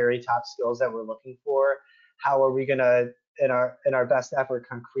are the very top skills that we're looking for. How are we going to, in our best effort,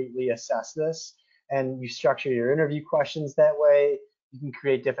 concretely assess this? And you structure your interview questions that way. You can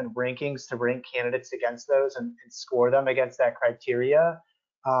create different rankings to rank candidates against those and score them against that criteria,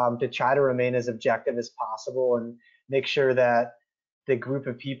 to try to remain as objective as possible and make sure that the group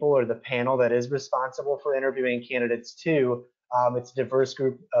of people or the panel that is responsible for interviewing candidates too, it's a diverse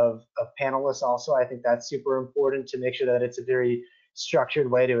group of panelists also. I think that's super important to make sure that it's a very structured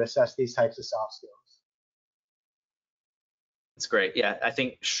way to assess these types of soft skills. It's great. Yeah, I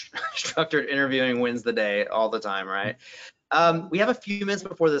think structured interviewing wins the day all the time, right? We have a few minutes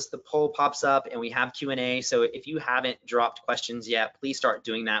before the poll pops up, and we have Q&A. So if you haven't dropped questions yet, please start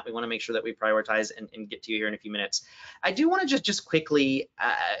doing that. We want to make sure that we prioritize and get to you here in a few minutes. I do want to just quickly,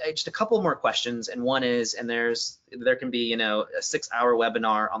 just a couple more questions. And one is, and there can be, you know, a 6-hour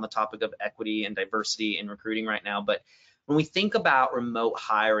webinar on the topic of equity and diversity in recruiting right now. But when we think about remote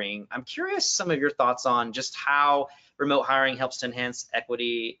hiring, I'm curious some of your thoughts on just how remote hiring helps to enhance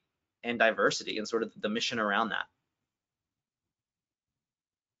equity and diversity and sort of the mission around that.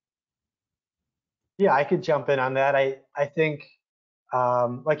 Yeah, I could jump in on that. I think,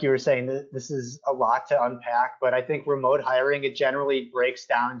 like you were saying, this is a lot to unpack, but I think remote hiring, it generally breaks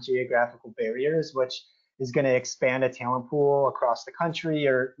down geographical barriers, which is going to expand a talent pool across the country,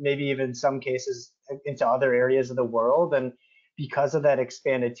 or maybe even some cases into other areas of the world. And because of that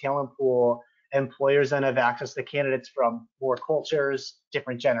expanded talent pool, employers then have access to candidates from more cultures,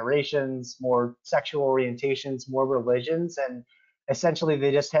 different generations, more sexual orientations, more religions, and essentially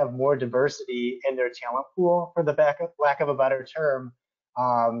they just have more diversity in their talent pool, for the lack of a better term.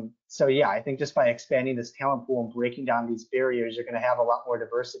 So yeah, I think just by expanding this talent pool and breaking down these barriers, you're going to have a lot more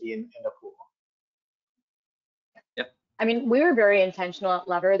diversity in the pool. Yep. I mean, we were very intentional at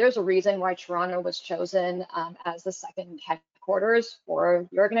Lever. There's a reason why Toronto was chosen as the second headquarters for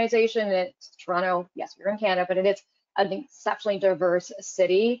the organization. It's Toronto, yes, we're in Canada, but it is an exceptionally diverse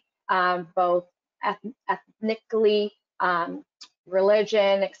city, both ethnically,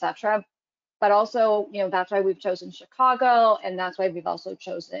 religion, etc. But also, you know, that's why we've chosen Chicago, and that's why we've also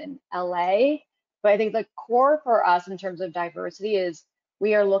chosen LA. But I think the core for us in terms of diversity is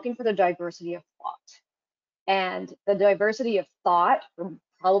we are looking for the diversity of thought. And the diversity of thought from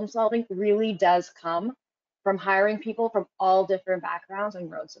problem solving really does come from hiring people from all different backgrounds and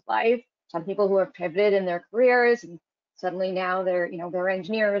roads of life. Some people who have pivoted in their careers and suddenly now they're, you know, they're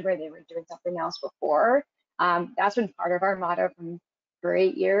engineers where they were doing something else before. That's been part of our motto for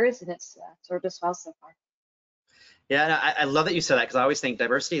 8 yeed, and it's served us well so far. Yeah, and I love that you said that, because I always think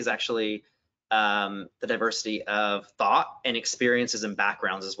diversity is actually the diversity of thought and experiences and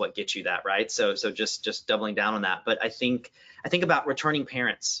backgrounds is what gets you that, right? So just doubling down on that. But I think about returning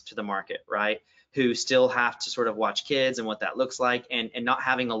parents to the market, right, who still have to sort of watch kids and what that looks like, and not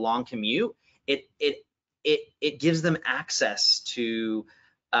having a long commute. It gives them access to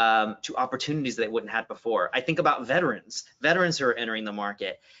opportunities that they wouldn't have before. I think about veterans who are entering the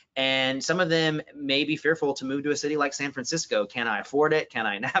market, and some of them may be fearful to move to a city like San Francisco. Can I afford it? Can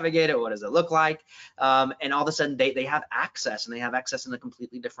I navigate it? What does it look like? And all of a sudden they have access, and they have access in a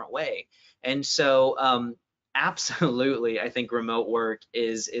completely different way. And so absolutely, I think remote work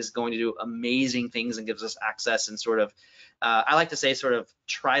is going to do amazing things and gives us access, and sort of I like to say sort of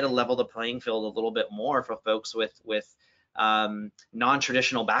try to level the playing field a little bit more for folks with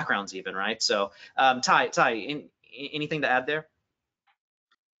non-traditional backgrounds even, right? So Ty, anything to add there?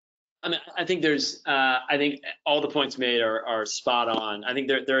 I mean, I think I think all the points made are spot on. I think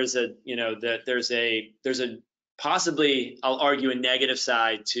there's a possibly, I'll argue, a negative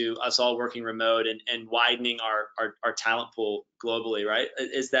side to us all working remote and widening our talent pool globally, right?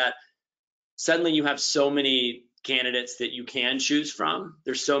 Is that suddenly you have so many candidates that you can choose from.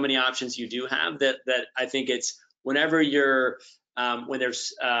 There's so many options you do have that I think it's whenever you're when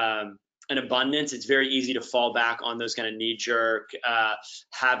there's an abundance, it's very easy to fall back on those kind of knee-jerk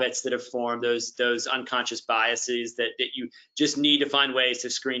habits that have formed, those unconscious biases that you just need to find ways to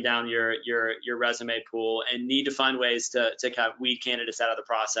screen down your resume pool, and need to find ways to kind of weed candidates out of the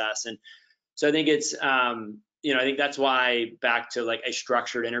process. And so I think it's I think that's why back to like a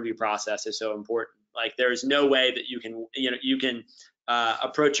structured interview process is so important. Like there's no way that you can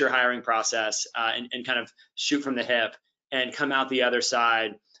approach your hiring process and kind of shoot from the hip and come out the other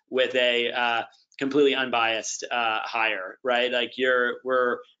side with a completely unbiased hire, right? Like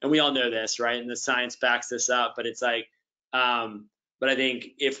and we all know this, right? And the science backs this up, but it's like, but I think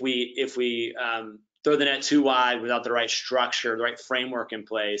if we throw the net too wide without the right structure, the right framework in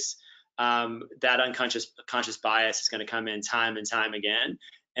place, that conscious bias is going to come in time and time again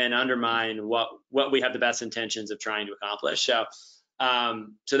and undermine what we have the best intentions of trying to accomplish. So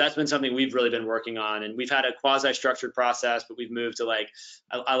that's been something we've really been working on, and we've had a quasi-structured process, but we've moved to like,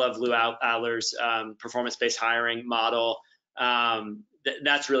 I love Lou Adler's performance-based hiring model.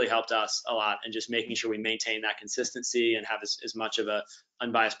 That's really helped us a lot, and just making sure we maintain that consistency and have as much of a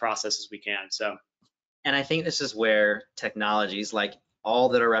unbiased process as we can. So, and I think this is where technologies like all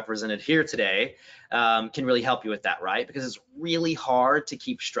that are represented here today can really help you with that, right? Because it's really hard to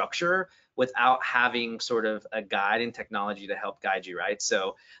keep structure without having sort of a guide and technology to help guide you, right?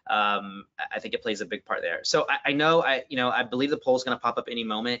 So I think it plays a big part there. So I know, I believe the poll is going to pop up any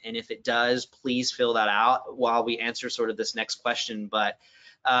moment, and if it does, please fill that out while we answer sort of this next question. But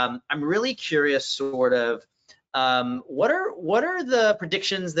I'm really curious, sort of, what are the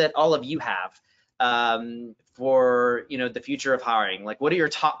predictions that all of you have for the future of hiring? Like, what are your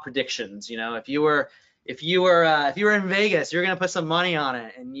top predictions? If you were in Vegas, you're gonna put some money on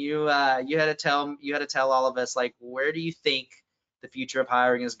it, and you had to tell all of us, like, where do you think the future of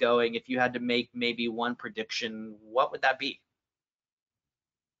hiring is going? If you had to make maybe one prediction, what would that be?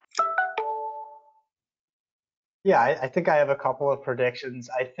 Yeah, I think I have a couple of predictions.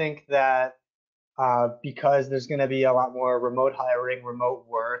 I think that because there's going to be a lot more remote hiring, remote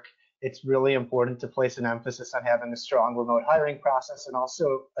work, it's really important to place an emphasis on having a strong remote hiring process and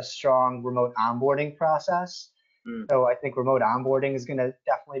also a strong remote onboarding process. Mm. So I think remote onboarding is going to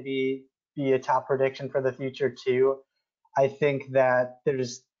definitely be a top prediction for the future too. I think that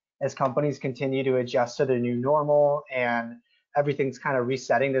as companies continue to adjust to their new normal and everything's kind of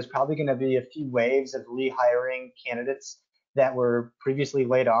resetting, there's probably going to be a few waves of rehiring candidates that were previously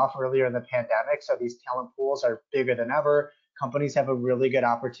laid off earlier in the pandemic. So these talent pools are bigger than ever. Companies have a really good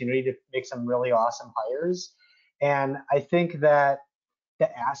opportunity to make some really awesome hires. And I think that the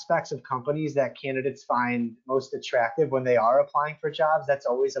aspects of companies that candidates find most attractive when they are applying for jobs, that's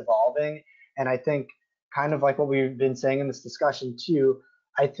always evolving. And I think, kind of like what we've been saying in this discussion too,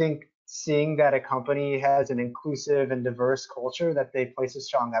 I think seeing that a company has an inclusive and diverse culture, that they place a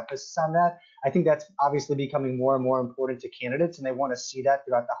strong emphasis on that, I think that's obviously becoming more and more important to candidates, and they want to see that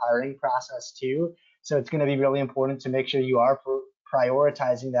throughout the hiring process too. So it's going to be really important to make sure you are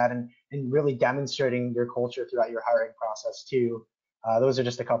prioritizing that and really demonstrating your culture throughout your hiring process too. Those are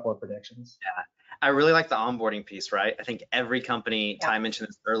just a couple of predictions. Yeah, I really like the onboarding piece, right? I think every company, Yeah. Ty mentioned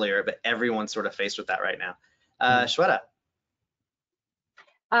this earlier, but everyone's sort of faced with that right now. Mhm. Shweta.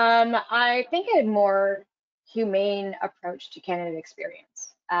 I think a more humane approach to candidate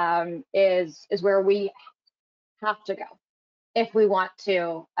experience is where we have to go if we want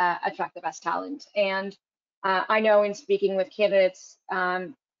to attract the best talent. And I know in speaking with candidates,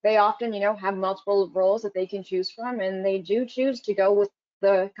 they often, have multiple roles that they can choose from, and they do choose to go with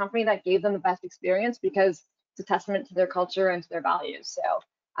the company that gave them the best experience because it's a testament to their culture and to their values. So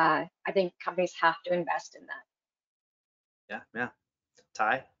I think companies have to invest in that. Yeah.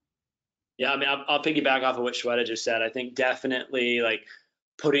 Ty. Yeah, I mean, I'll piggyback off of what Shweta just said. I think definitely like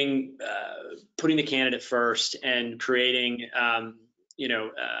putting the candidate first and creating,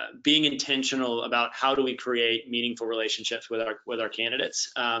 being intentional about how do we create meaningful relationships with our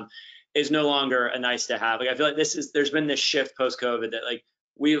candidates is no longer a nice to have. Like, I feel like there's been this shift post COVID that like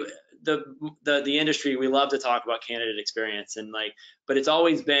the industry, we love to talk about candidate experience and like, but it's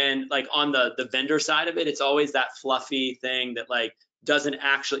always been like on the vendor side of it, it's always that fluffy thing that like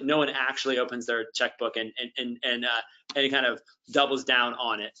no one actually opens their checkbook and kind of doubles down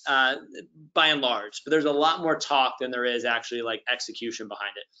on it by and large. But there's a lot more talk than there is actually like execution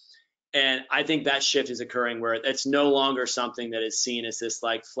behind it. And I think that shift is occurring where it's no longer something that is seen as this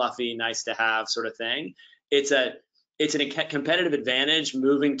like fluffy, nice to have sort of thing. It's a competitive advantage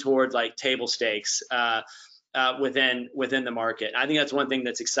moving towards like table stakes within the market. And I think that's one thing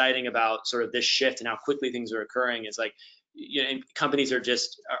that's exciting about sort of this shift and how quickly things are occurring. Is like, companies are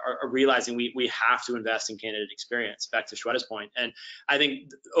realizing we have to invest in candidate experience, back to Shweta's point. And I think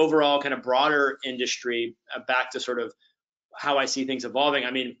overall kind of broader industry, back to sort of how I see things evolving.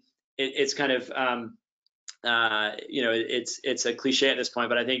 I mean, it's kind of, it's a cliche at this point,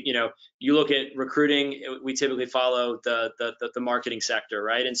 but I think, you look at recruiting, we typically follow the marketing sector,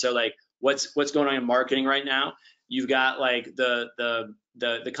 right? And so like what's going on in marketing right now? You've got like the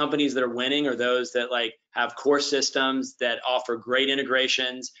companies that are winning are those that like have core systems that offer great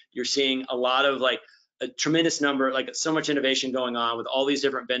integrations. You're seeing a lot of like a tremendous number, like so much innovation going on with all these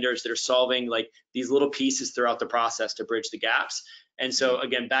different vendors that are solving like these little pieces throughout the process to bridge the gaps. And so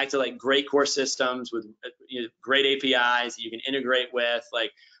again, back to like great core systems with great APIs that you can integrate with.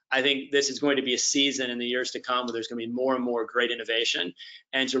 Like, I think this is going to be a season in the years to come where there's going to be more and more great innovation,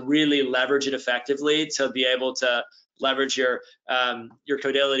 and to really leverage it effectively, to be able to leverage your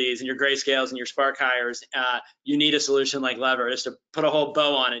Codilities and your Grayscales and your SparkHires, you need a solution like Lever, just to put a whole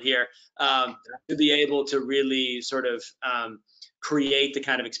bow on it here, to be able to really sort of create the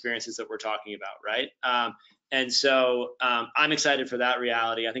kind of experiences that we're talking about, right? And so I'm excited for that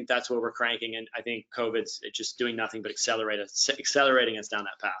reality. I think that's where we're cranking, and I think COVID's just doing nothing but accelerating us down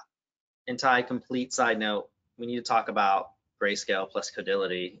that path. And Ty, complete side note, we need to talk about Grayscale plus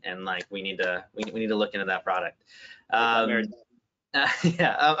Codility, and like we need to look into that product.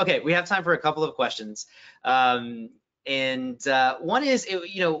 Okay, we have time for a couple of questions. One is,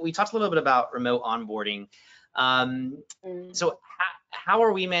 we talked a little bit about remote onboarding. So how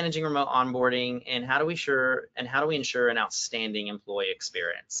are we managing remote onboarding, and how do we ensure an outstanding employee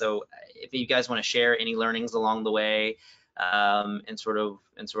experience? So if you guys want to share any learnings along the way, and sort of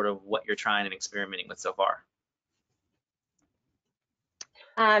what you're trying and experimenting with so far.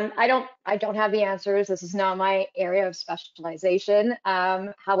 I don't have the answers. This is not my area of specialization.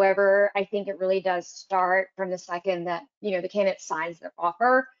 However, I think it really does start from the second that, the candidate signs their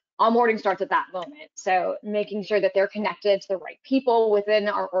offer. Onboarding starts at that moment. So making sure that they're connected to the right people within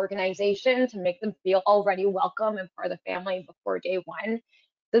our organization to make them feel already welcome and part of the family before day one.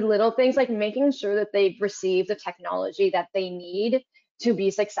 The little things like making sure that they've received the technology that they need to be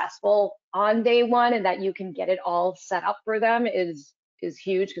successful on day one, and that you can get it all set up for them is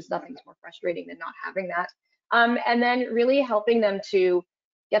huge, because nothing's more frustrating than not having that. And then really helping them to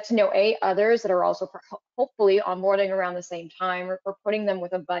get to know others that are also hopefully onboarding around the same time, or putting them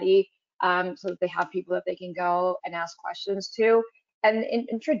with a buddy, so that they have people that they can go and ask questions to, and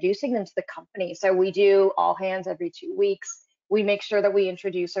introducing them to the company. So we do all hands every 2 weeks. We make sure that we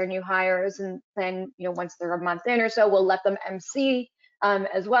introduce our new hires, and then once they're a month in or so, we'll let them MC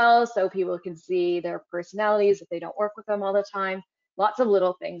as well, so people can see their personalities if they don't work with them all the time. Lots of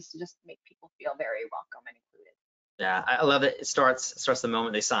little things to just make people feel very welcome and included. Yeah, I love it. It starts the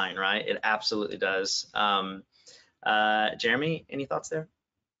moment they sign, right? It absolutely does. Jeremy, any thoughts there?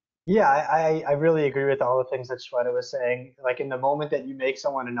 Yeah, I really agree with all the things that Shweta was saying. Like, in the moment that you make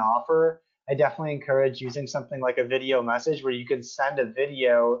someone an offer, I definitely encourage using something like a video message, where you can send a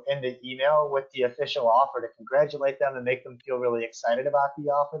video in the email with the official offer to congratulate them and make them feel really excited about the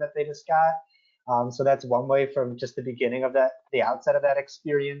offer that they just got. So that's one way from just the beginning of the outset of that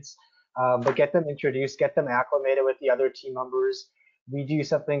experience. But get them introduced, get them acclimated with the other team members. We do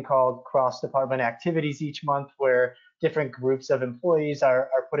something called cross-department activities each month, where different groups of employees are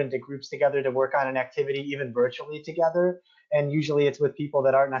put into groups together to work on an activity, even virtually together. And usually it's with people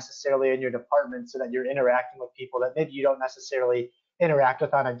that aren't necessarily in your department, so that you're interacting with people that maybe you don't necessarily interact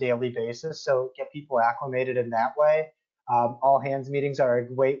with on a daily basis. So get people acclimated in that way. All hands meetings are a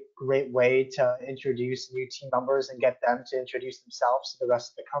great way to introduce new team members and get them to introduce themselves to the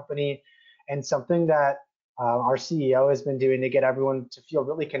rest of the company. And something that our CEO has been doing to get everyone to feel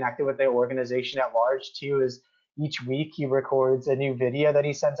really connected with their organization at large too is each week he records a new video that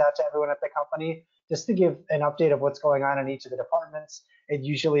he sends out to everyone at the company, just to give an update of what's going on in each of the departments. It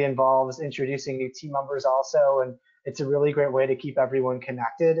usually involves introducing new team members also, and it's a really great way to keep everyone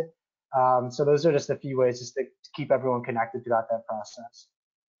connected. So those are just a few ways just to keep everyone connected throughout that process.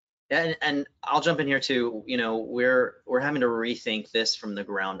 And I'll jump in here too. We're having to rethink this from the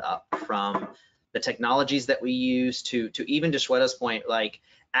ground up, from the technologies that we use to even to Shweta's point, like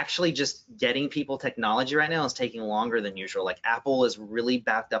actually just getting people technology right now is taking longer than usual. Like Apple is really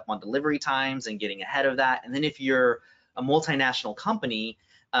backed up on delivery times and getting ahead of that. And then if you're a multinational company,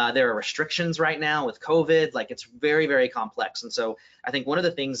 there are restrictions right now with COVID. Like, it's very, very complex. And so I think one of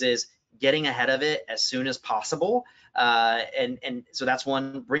the things is getting ahead of it as soon as possible. And so that's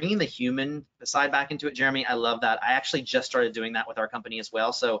one, bringing the human side back into it. Jeremy, I love that. I actually just started doing that with our company as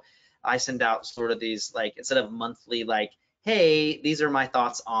well. So I send out sort of these, like, instead of monthly, like, hey, these are my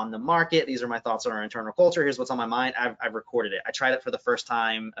thoughts on the market, these are my thoughts on our internal culture, here's what's on my mind. I've recorded it. I tried it for the first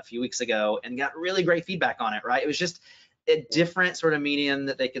time a few weeks ago and got really great feedback on it, right? It was just a different sort of medium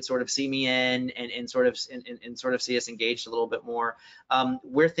that they could sort of see me in, and sort of see us engaged a little bit more.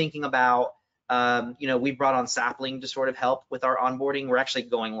 We're thinking about, we brought on Sapling to sort of help with our onboarding. We're actually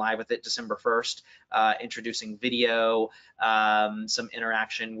going live with it December 1st, introducing video, some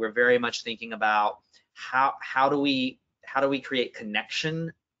interaction. We're very much thinking about how do we create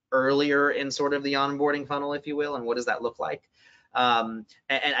connection earlier in sort of the onboarding funnel, if you will, and what does that look like? And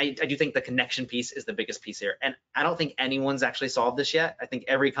I do think the connection piece is the biggest piece here. And I don't think anyone's actually solved this yet. I think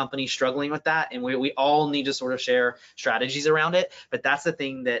every company's struggling with that, and we all need to sort of share strategies around it. But that's the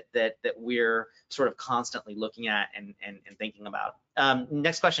thing that we're sort of constantly looking at and thinking about.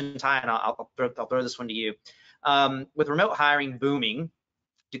 Next question, Ty, and I'll throw this one to you. With remote hiring booming,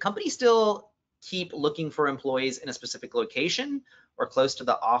 do companies still keep looking for employees in a specific location or close to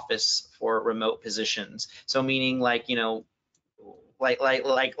the office for remote positions? So meaning, like, like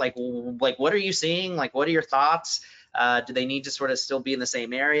what are you seeing? Like, what are your thoughts? Do they need to sort of still be in the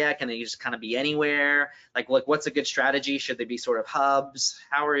same area? Can they just kind of be anywhere? Like what's a good strategy? Should they be sort of hubs?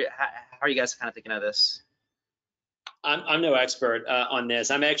 How are you guys kind of thinking of this? I'm no expert on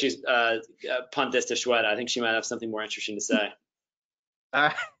this. I'm actually punt this to Shweta. I think she might have something more interesting to say.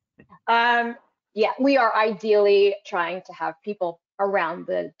 Yeah, we are ideally trying to have people around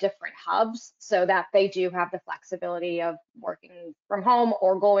the different hubs so that they do have the flexibility of working from home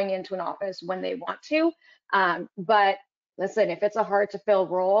or going into an office when they want to. But listen, if it's a hard to fill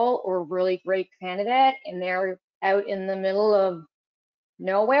role or really great candidate and they're out in the middle of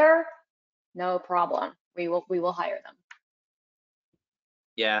nowhere, no problem. We will hire them.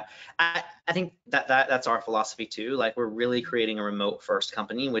 Yeah, I think that's our philosophy too. Like, we're really creating a remote first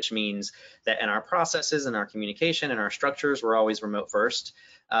company, which means that in our processes and our communication and our structures, we're always remote first.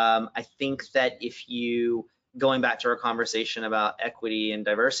 I think that going back to our conversation about equity and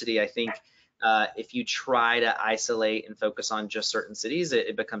diversity, I think if you try to isolate and focus on just certain cities,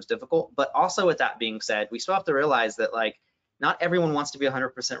 it becomes difficult. But also, with that being said, we still have to realize that, like, not everyone wants to be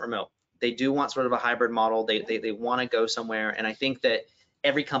 100% remote. They do want sort of a hybrid model. They want to go somewhere, and I think that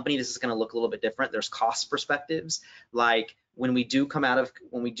every company, this is going to look a little bit different. There's cost perspectives. Like, when we do come out of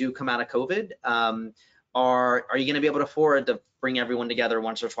COVID, are you going to be able to afford to bring everyone together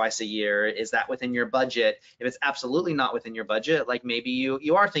once or twice a year? Is that within your budget? If it's absolutely not within your budget, like, maybe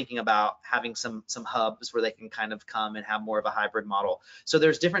you are thinking about having some hubs where they can kind of come and have more of a hybrid model. So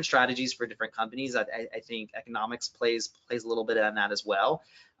there's different strategies for different companies. I think economics plays a little bit on that as well.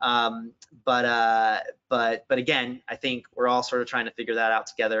 But again, I think we're all sort of trying to figure that out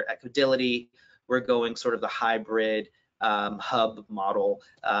together. At Codility, we're going sort of the hybrid hub model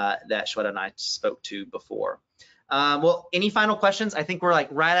that Shweta and I spoke to before. Well, any final questions? I think we're like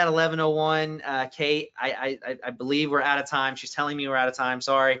right at 11:01. Kate, I believe we're out of time. She's telling me we're out of time.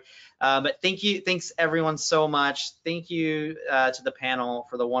 Sorry. But thanks everyone so much. Thank you to the panel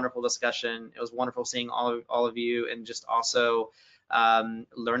for the wonderful discussion. It was wonderful seeing all of you, and just also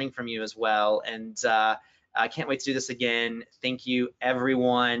learning from you as well. And I can't wait to do this again. Thank you,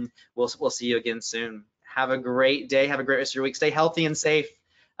 everyone. We'll see you again soon. Have a great day. Have a great rest of your week. Stay healthy and safe.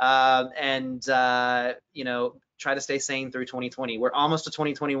 And try to stay sane through 2020. We're almost to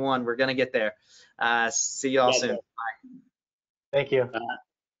 2021. We're gonna get there. See you all soon. Bye. Thank you.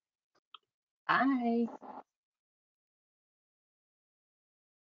 Bye.